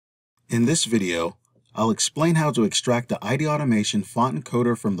In this video, I'll explain how to extract the IDAutomation Font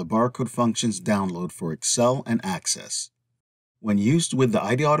Encoder from the Barcode functions download for Excel and Access. When used with the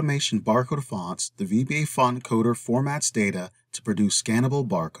IDAutomation barcode fonts, the VBA Font Encoder formats data to produce scannable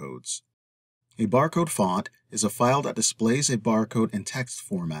barcodes. A barcode font is a file that displays a barcode in text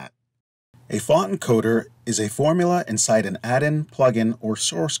format. A font encoder is a formula inside an add-in, plugin, or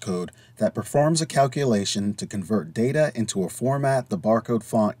source code that performs a calculation to convert data into a format the barcode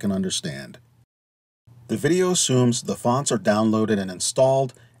font can understand. The video assumes the fonts are downloaded and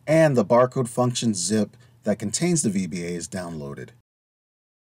installed, and the barcode function zip that contains the VBA is downloaded.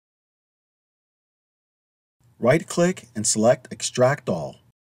 Right-click and select Extract All.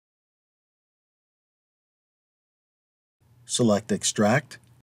 Select Extract.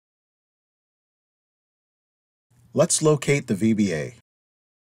 Let's locate the VBA.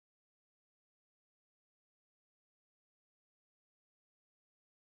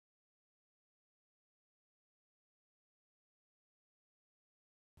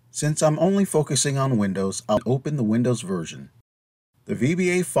 Since I'm only focusing on Windows, I'll open the Windows version. The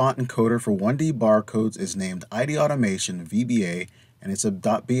VBA Font Encoder for 1D barcodes is named IDAutomation VBA, and it's a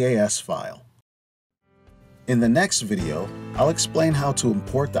 .bas file. In the next video, I'll explain how to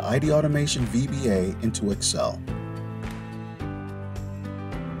import the IDAutomation VBA into Excel.